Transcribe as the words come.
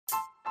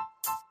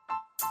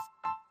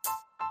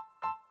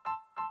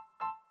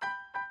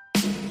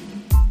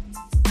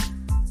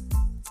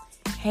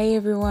Hey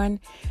everyone.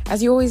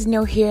 As you always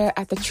know, here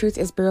at the Truth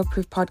is Barrel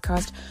Proof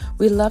podcast,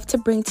 we love to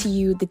bring to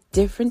you the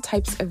different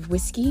types of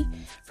whiskey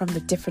from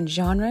the different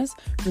genres,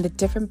 from the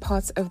different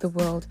parts of the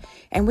world.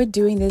 And we're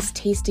doing this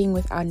tasting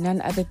with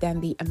none other than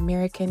the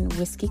American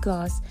Whiskey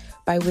Glass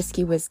by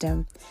Whiskey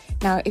Wisdom.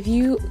 Now, if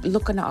you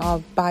look on our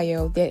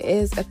bio, there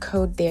is a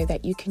code there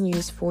that you can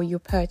use for your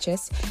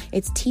purchase.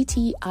 It's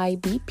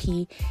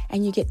TTIBP,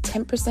 and you get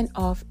 10%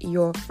 off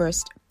your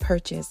first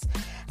purchase.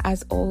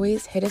 As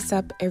always, hit us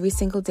up every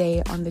single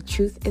day on the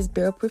Truth is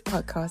Barrel Proof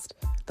podcast,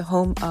 the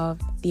home of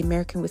the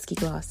American Whiskey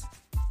Glass.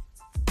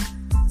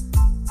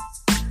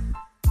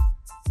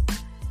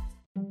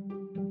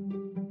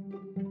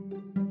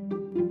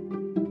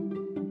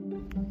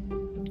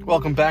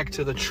 Welcome back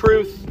to the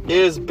Truth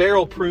is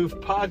Barrel Proof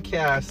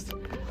podcast.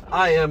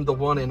 I am the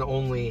one and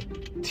only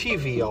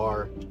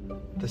TVR,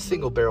 the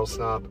single barrel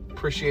snob.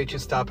 Appreciate you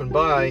stopping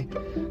by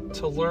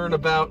to learn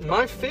about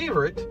my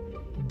favorite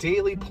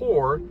daily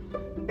pour,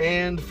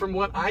 and from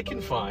what I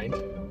can find,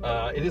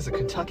 it is a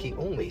Kentucky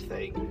only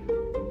thing.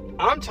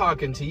 I'm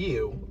talking to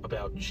you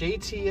about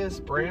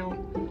JTS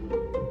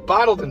Brown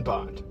Bottled in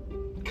Bond,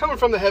 coming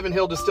from the Heaven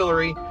Hill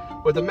Distillery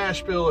with a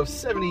mash bill of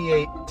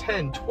 78,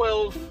 10,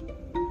 12,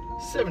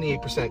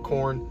 78%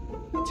 corn,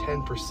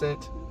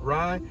 10%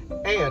 rye,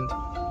 and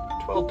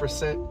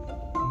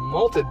 12%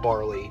 malted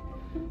barley.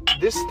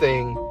 This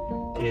thing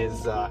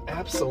is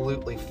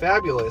absolutely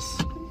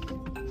fabulous,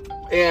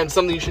 and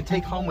something you should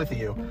take home with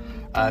you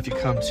if you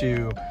come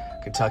to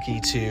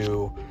Kentucky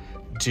to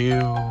do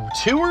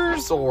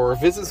tours or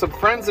visit some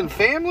friends and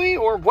family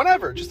or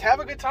whatever. Just have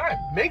a good time.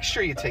 Make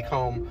sure you take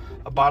home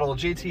a bottle of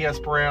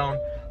JTS Brown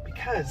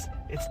because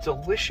it's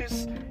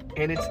delicious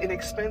and it's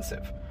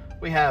inexpensive.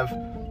 We have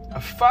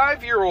a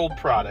 5-year-old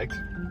product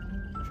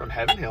from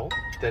Heaven Hill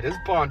that is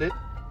bonded,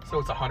 so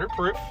it's 100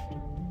 proof.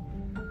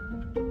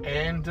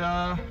 And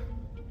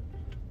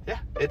yeah,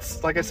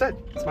 it's, like I said,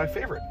 it's my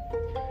favorite.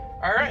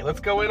 All right, let's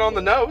go in on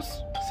the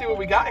nose, see what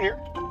we got here.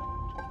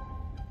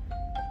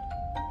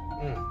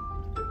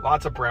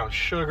 Lots of brown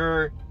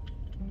sugar,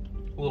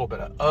 a little bit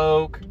of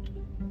oak,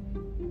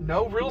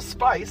 no real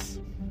spice.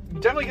 You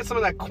definitely get some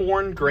of that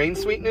corn grain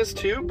sweetness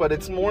too, but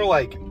it's more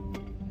like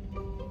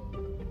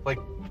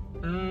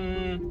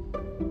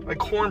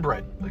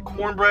cornbread. Like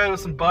cornbread with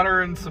some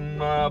butter and some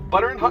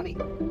butter and honey.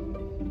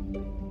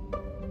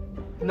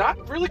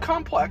 Not really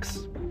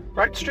complex,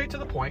 right? Straight to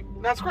the point.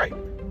 That's great.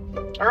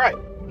 All right,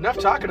 enough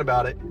talking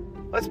about it.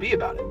 Let's be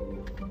about it.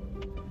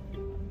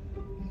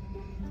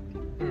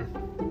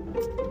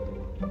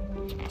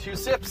 2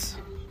 sips.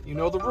 You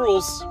know the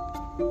rules.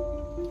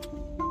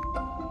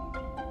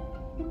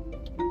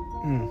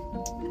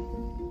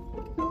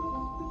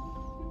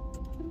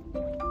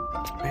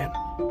 Man,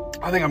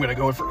 I think I'm going to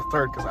go in for a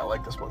third because I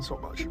like this one so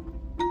much.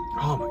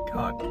 Oh my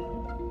God.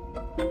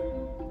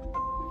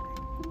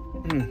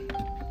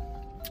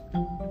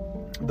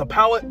 The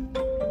palate,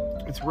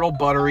 it's real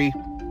buttery.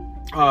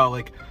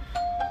 Like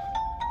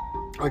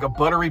a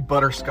buttery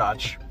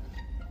butterscotch.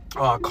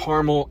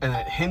 Caramel and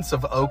hints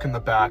of oak in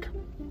the back.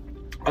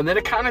 And then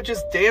it kind of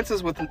just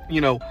dances with,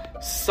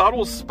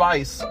 subtle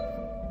spice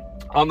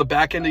on the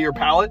back end of your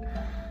palate.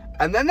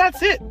 And then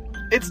that's it.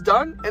 It's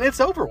done and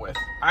it's over with.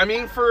 I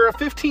mean, for a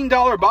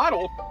 $15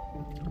 bottle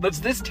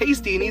that's this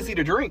tasty and easy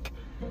to drink,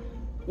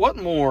 what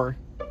more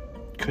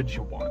could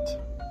you want?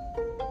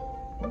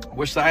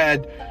 Wish I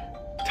had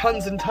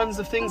tons and tons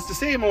of things to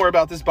say more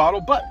about this bottle,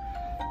 but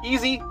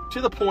easy,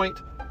 to the point,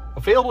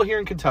 available here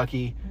in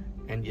Kentucky,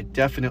 and you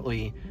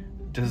definitely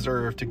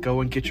deserve to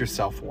go and get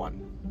yourself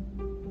one.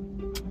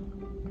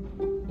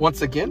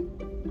 Once again,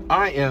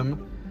 I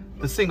am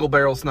the Single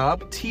Barrel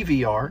Snob,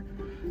 TVR.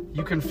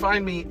 You can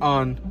find me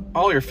on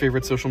all your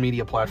favorite social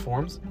media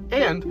platforms,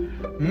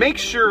 and make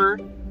sure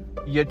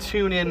you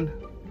tune in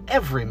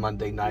every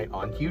Monday night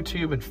on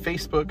YouTube and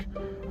Facebook.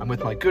 I'm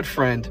with my good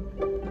friend,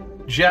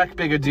 Jack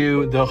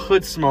Bigadoo, the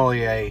Hood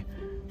Sommelier,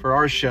 for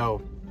our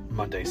show,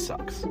 Monday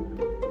Sucks.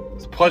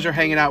 It's a pleasure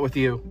hanging out with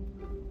you.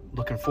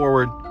 Looking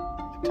forward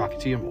to talking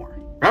to you more.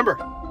 Remember,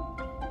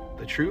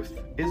 the truth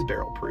is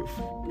barrel proof.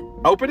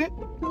 Open it,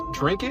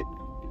 drink it,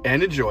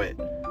 and enjoy it.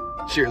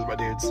 Cheers, my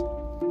dudes.